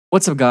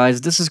What's up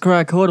guys, this is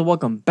CroatCode and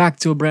welcome back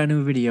to a brand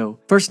new video.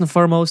 First and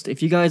foremost,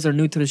 if you guys are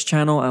new to this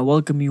channel, I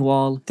welcome you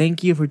all.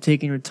 Thank you for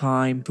taking your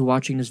time to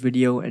watching this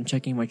video and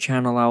checking my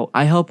channel out.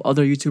 I help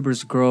other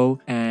YouTubers grow,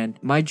 and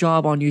my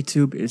job on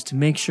YouTube is to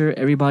make sure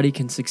everybody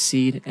can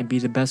succeed and be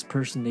the best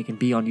person they can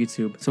be on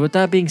YouTube. So with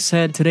that being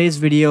said, today's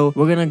video,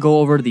 we're gonna go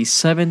over the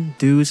 7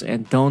 do's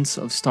and don'ts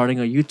of starting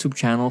a YouTube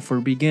channel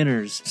for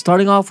beginners.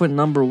 Starting off with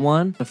number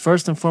 1, the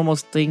first and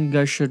foremost thing you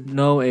guys should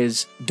know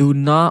is do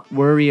not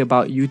worry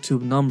about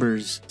YouTube numbers.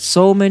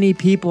 So many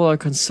people are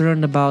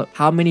concerned about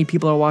how many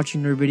people are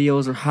watching their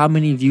videos or how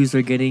many views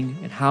they're getting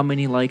and how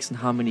many likes and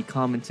how many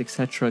comments,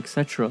 etc,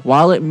 etc.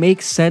 While it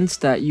makes sense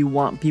that you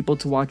want people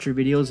to watch your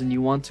videos and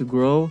you want to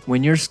grow,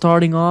 when you're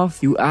starting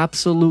off, you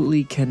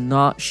absolutely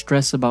cannot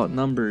stress about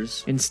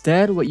numbers.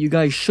 Instead, what you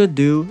guys should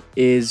do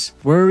is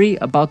worry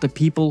about the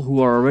people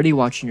who are already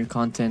watching your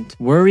content.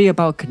 Worry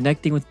about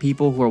connecting with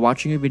people who are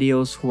watching your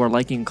videos, who are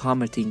liking and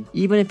commenting.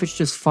 Even if it's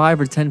just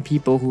 5 or 10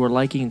 people who are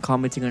liking and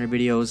commenting on your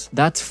videos,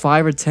 that's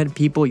 5 or 10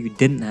 people you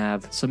didn't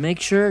have. So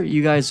make sure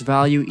you guys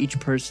value each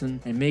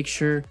person and make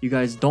sure you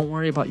guys don't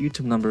worry about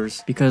YouTube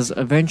numbers, because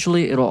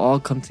eventually it'll all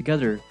come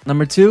together.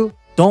 Number 2,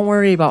 don't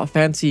worry about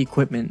fancy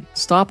equipment.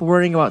 Stop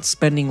worrying about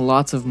spending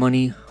lots of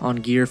money on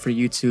gear for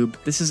YouTube.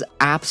 This is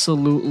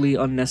absolutely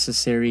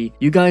unnecessary.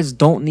 You guys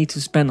don't need to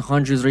spend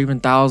hundreds or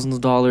even thousands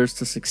of dollars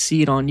to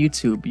succeed on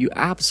YouTube. You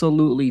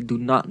absolutely do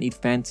not need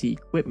fancy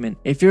equipment.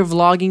 If you're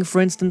vlogging,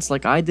 for instance,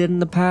 like I did in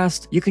the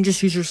past, you can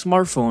just use your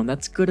smartphone.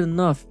 That's good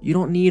enough. You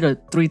don't need a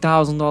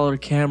 $3,000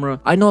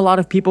 camera. I know a lot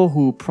of people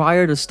who,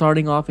 prior to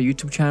starting off a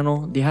YouTube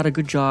channel, they had a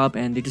good job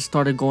and they just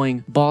started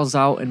going balls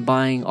out and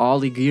buying all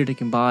the gear they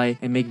can buy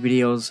and make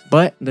videos.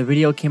 But the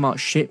video came out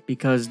shit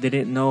because they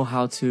didn't know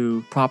how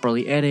to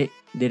properly edit.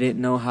 They didn't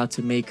know how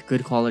to make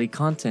good quality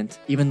content.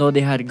 Even though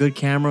they had a good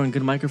camera and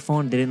good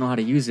microphone, they didn't know how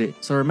to use it.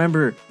 So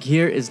remember,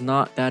 gear is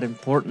not that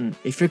important.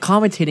 If you're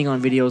commentating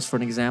on videos, for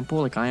an example,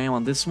 like I am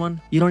on this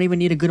one, you don't even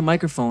need a good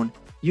microphone.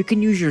 You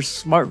can use your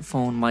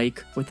smartphone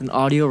mic with an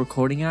audio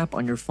recording app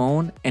on your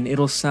phone and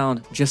it'll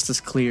sound just as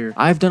clear.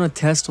 I've done a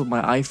test with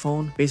my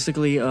iPhone.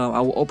 Basically,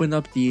 I will open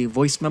up the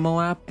voice memo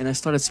app and I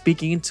started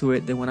speaking into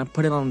it. Then when I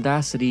put it on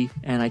Audacity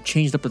and I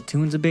changed up the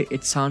tunes a bit,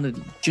 it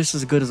sounded just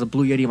as good as a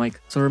Blue Yeti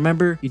mic. So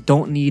remember, you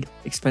don't need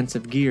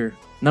expensive gear.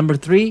 Number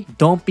 3,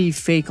 don't be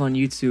fake on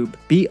YouTube.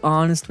 Be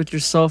honest with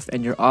yourself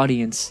and your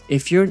audience.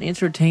 If you're an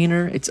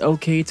entertainer, it's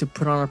okay to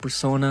put on a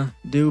persona,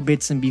 do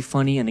bits and be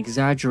funny and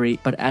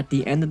exaggerate, but at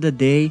the end of the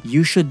day,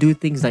 you should do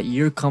things that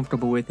you're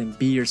comfortable with and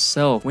be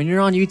yourself. When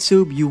you're on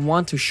YouTube, you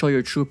want to show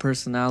your true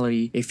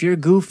personality. If you're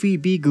goofy,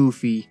 be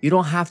goofy. You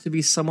don't have to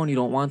be someone you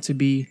don't want to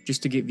be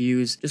just to get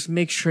views. Just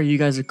make sure you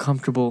guys are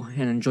comfortable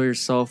and enjoy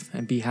yourself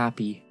and be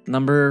happy.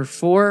 Number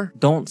 4,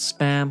 don't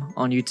spam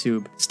on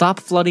YouTube. Stop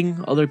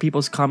flooding other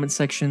people's comment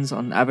sections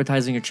on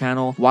advertising your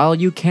channel. While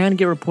you can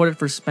get reported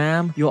for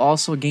spam, you'll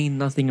also gain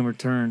nothing in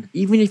return.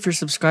 Even if your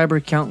subscriber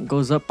count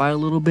goes up by a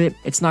little bit,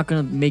 it's not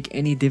gonna make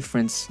any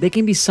difference. They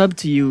can be subbed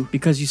to you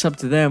because you sub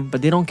to them,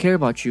 but they don't care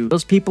about you.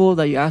 Those people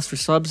that you ask for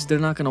subs, they're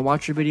not gonna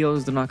watch your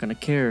videos, they're not gonna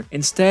care.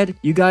 Instead,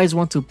 you guys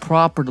want to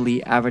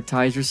properly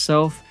advertise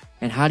yourself.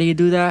 And how do you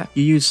do that?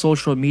 You use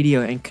social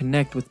media and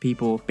connect with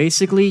people.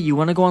 Basically, you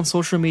want to go on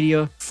social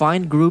media,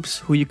 find groups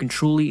who you can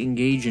truly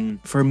engage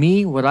in. For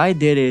me, what I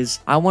did is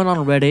I went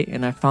on Reddit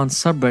and I found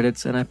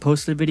subreddits and I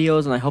posted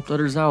videos and I helped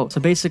others out. So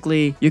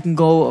basically, you can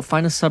go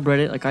find a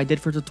subreddit like I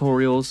did for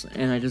tutorials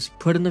and I just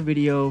put in the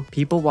video,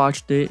 people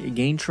watched it, it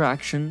gained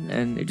traction,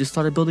 and it just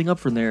started building up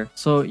from there.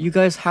 So you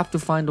guys have to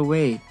find a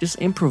way. Just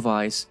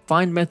improvise.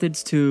 Find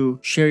methods to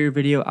share your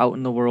video out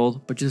in the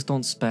world, but just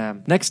don't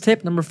spam. Next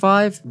tip, number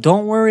 5,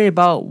 don't worry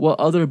about what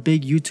other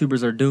big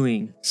YouTubers are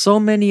doing. So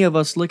many of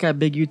us look at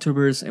big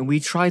YouTubers and we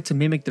try to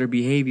mimic their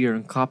behavior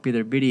and copy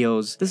their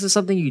videos. This is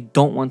something you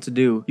don't want to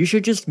do. You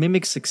should just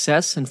mimic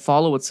success and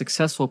follow what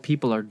successful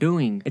people are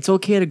doing. It's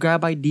okay to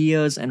grab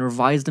ideas and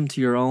revise them to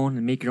your own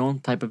and make your own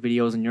type of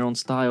videos in your own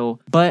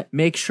style, but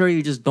make sure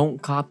you just don't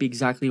copy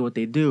exactly what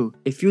they do.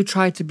 If you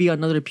try to be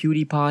another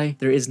PewDiePie,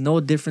 there is no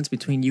difference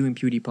between you and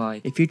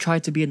PewDiePie. If you try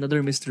to be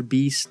another Mr.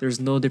 Beast, there's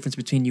no difference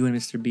between you and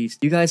Mr.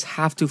 Beast. You guys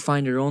have to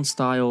find your own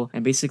style,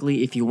 and basically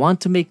if you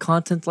want to make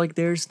content like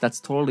theirs, that's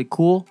totally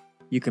cool.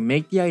 You can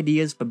make the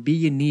ideas, but be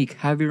unique.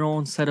 Have your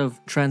own set of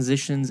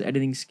transitions,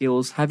 editing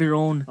skills. Have your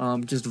own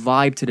just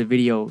vibe to the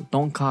video.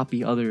 Don't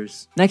copy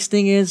others. Next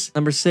thing is,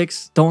 number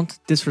 6, don't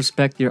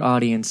disrespect your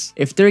audience.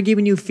 If they're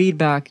giving you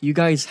feedback, you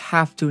guys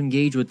have to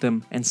engage with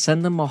them and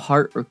send them a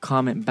heart or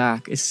comment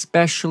back,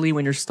 especially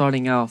when you're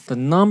starting out. The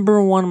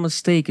number 1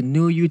 mistake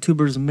new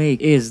YouTubers make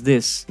is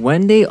this.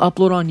 When they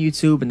upload on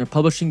YouTube and they're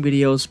publishing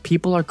videos,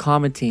 people are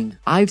commenting.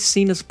 I've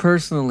seen this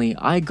personally.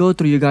 I go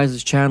through you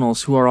guys'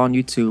 channels who are on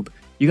YouTube.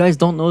 You guys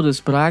don't know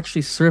this, but I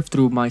actually surf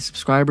through my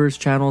subscribers'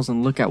 channels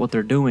and look at what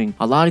they're doing.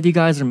 A lot of you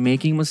guys are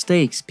making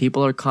mistakes.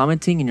 People are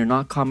commenting and you're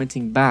not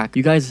commenting back.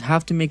 You guys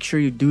have to make sure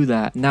you do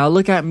that. Now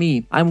look at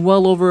me. I'm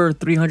well over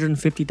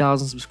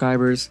 350,000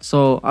 subscribers,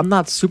 so I'm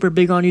not super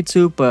big on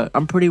YouTube, but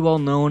I'm pretty well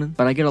known.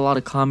 But I get a lot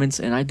of comments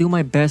and I do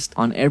my best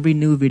on every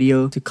new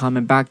video to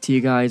comment back to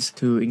you guys,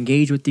 to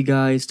engage with you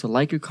guys, to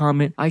like your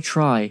comment. I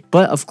try.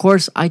 But of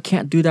course, I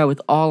can't do that with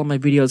all of my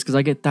videos because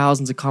I get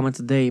thousands of comments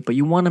a day, but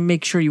you want to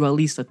make sure you at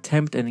least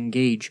attempt and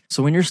engage.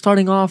 So when you're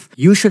starting off,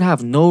 you should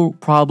have no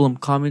problem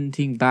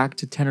commenting back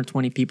to 10 or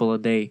 20 people a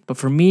day. But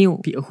for me,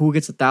 who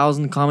gets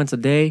 1,000 comments a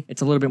day,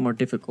 it's a little bit more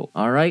difficult.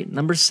 All right.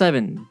 Number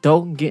 7,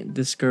 don't get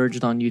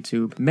discouraged on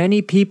YouTube.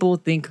 Many people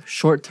think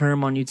short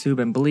term on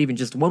YouTube and believe in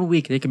just 1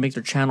 week they can make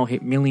their channel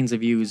hit millions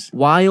of views.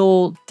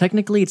 While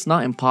technically it's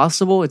not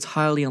impossible, it's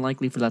highly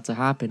unlikely for that to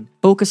happen.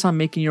 Focus on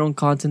making your own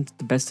content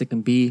the best it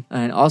can be,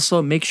 and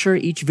also make sure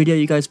each video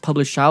you guys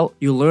publish out,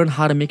 you learn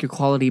how to make your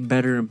quality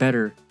better and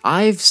better.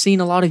 I've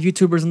seen a lot of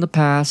YouTubers in the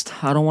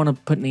past, I don't want to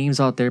put names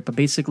out there, but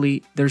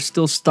basically they're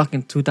still stuck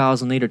in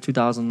 2008 or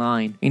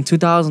 2009. In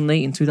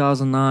 2008 and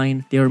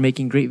 2009, they were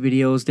making great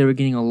videos, they were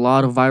getting a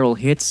lot of viral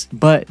hits,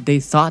 but they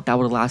thought that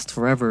would last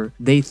forever.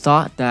 They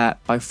thought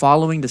that by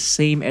following the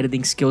same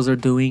editing skills they're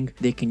doing,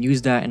 they can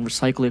use that and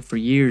recycle it for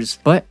years.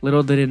 But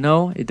little did they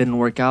know, it didn't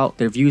work out.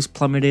 Their views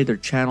plummeted, their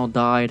channel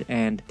died,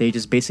 and they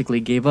just basically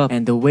gave up.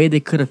 And the way they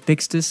could have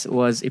fixed this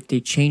was if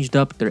they changed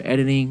up their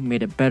editing,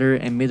 made it better,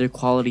 and made their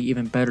quality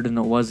even better than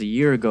it was a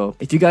year ago.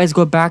 If you guys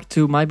go back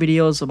to my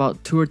videos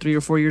about 2 or 3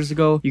 or 4 years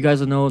ago, you guys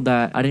will know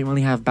that I didn't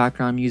really have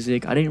background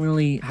music. I didn't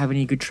really have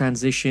any good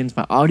transitions.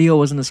 My audio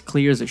wasn't as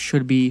clear as it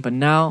should be, but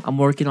now I'm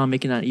working on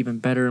making that even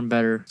better and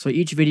better. So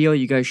each video,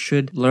 you guys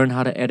should learn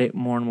how to edit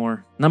more and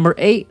more. Number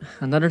 8,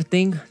 another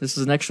thing, this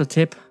is an extra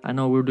tip. I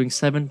know we were doing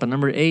 7, but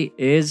number 8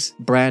 is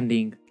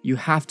branding. You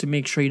have to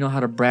make sure you know how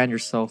to brand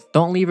yourself.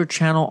 Don't leave your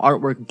channel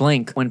artwork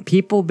blank. When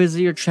people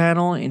visit your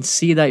channel and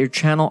see that your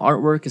channel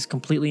artwork is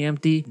completely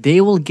empty, they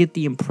will get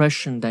the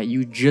impression that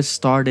you just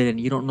started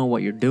and you don't know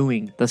what you're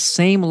doing. The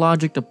same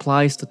logic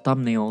applies to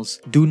thumbnails.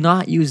 Do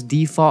not use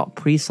default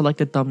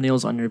pre-selected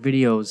thumbnails on your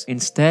videos.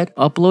 Instead,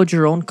 upload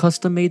your own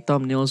custom-made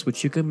thumbnails,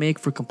 which you can make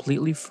for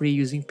completely free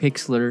using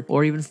Pixlr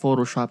or even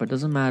Photoshop. It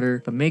doesn't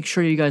matter, but make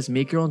sure you guys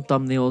make your own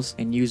thumbnails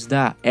and use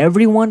that.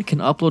 Everyone can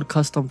upload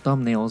custom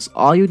thumbnails.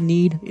 All you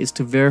need is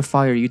to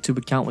verify your YouTube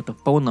account with a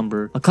phone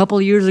number. A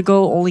couple years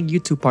ago, only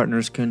YouTube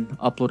partners can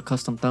upload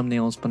custom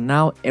thumbnails, but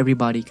now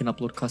everybody can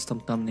upload custom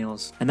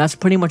thumbnails. And that's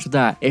pretty much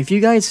that. If you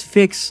guys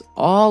fix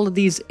all of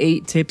these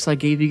 8 tips I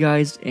gave you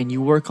guys and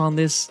you work on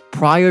this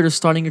prior to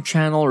starting your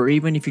channel, or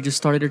even if you just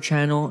started your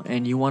channel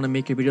and you want to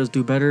make your videos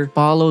do better,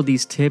 follow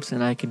these tips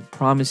and I can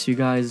promise you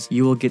guys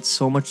you will get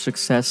so much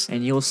success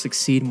and you'll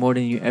succeed more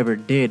than you ever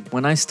did.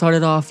 When I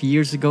started off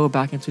years ago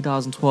back in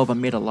 2012, I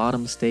made a lot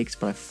of mistakes,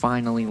 but I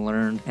finally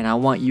learned, and I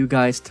want you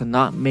guys to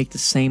not make the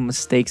same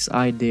mistakes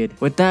I did.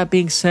 With that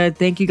being said,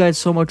 thank you guys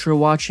so much for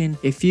watching.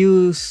 If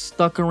you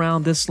stuck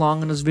around this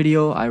long in this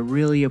video, I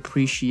really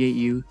appreciate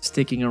you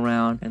sticking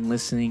around and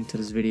listening to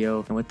this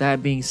video. And with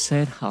that being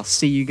said, I'll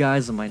see you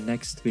guys in my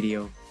next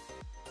video.